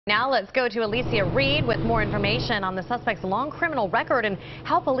Now let's go to Alecia Reid with more information on the suspect's long criminal record and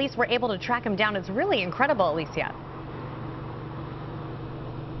how police were able to track him down. It's really incredible, Alecia.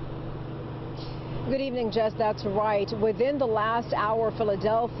 Good evening, Jess. That's right. Within the last hour,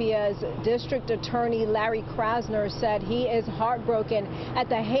 Philadelphia's District Attorney Larry Krasner said he is heartbroken at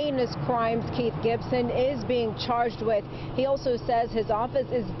the heinous crimes Keith Gibson is being charged with. He also says his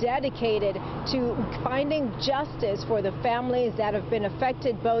office is dedicated to finding justice for the families that have been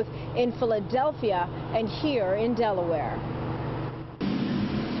affected both in Philadelphia and here in Delaware.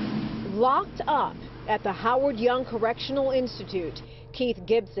 Locked up at the Howard Young Correctional Institute, Keith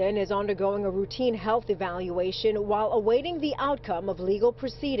Gibson is undergoing a routine health evaluation while awaiting the outcome of legal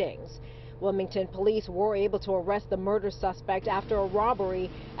proceedings. Wilmington police were able to arrest the murder suspect after a robbery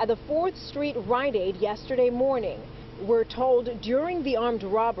at the 4th Street Rite Aid yesterday morning. We're told during the armed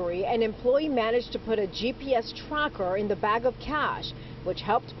robbery, an employee managed to put a GPS tracker in the bag of cash, which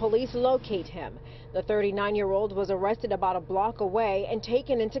helped police locate him. The 39-year-old was arrested about a block away and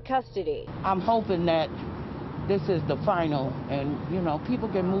taken into custody. I'm hoping that this is the final and, people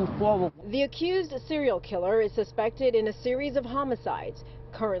can move forward. The accused serial killer is suspected in a series of homicides.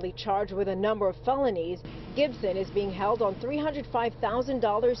 Currently charged with a number of felonies, Gibson is being held on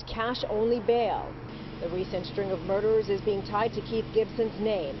 $305,000 cash-only bail. The recent string of murders is being tied to Keith Gibson's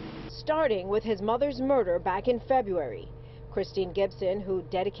name, starting with his mother's murder back in February. Christine Gibson, who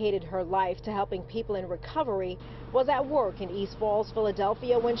dedicated her life to helping people in recovery, was at work in East Falls,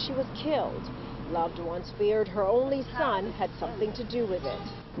 Philadelphia when she was killed. Loved ones feared her only son had something to do with it.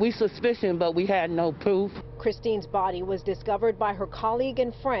 We suspicion, but we had no proof. Christine's body was discovered by her colleague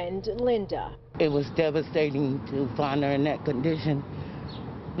and friend, Linda. It was devastating to find her in that condition.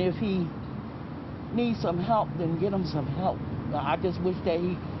 If he needs some help, then get him some help. I just wish that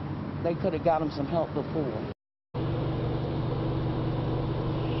they could have got him some help before.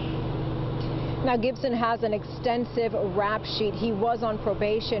 Now, Gibson has an extensive rap sheet. He was on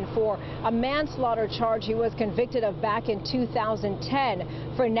probation for a manslaughter charge he was convicted of back in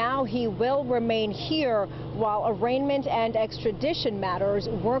 2010. For now, he will remain here while arraignment and extradition matters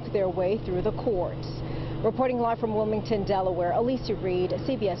work their way through the courts. Reporting live from Wilmington, Delaware, Alecia Reid,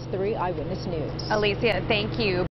 CBS 3 Eyewitness News. Alecia, thank you.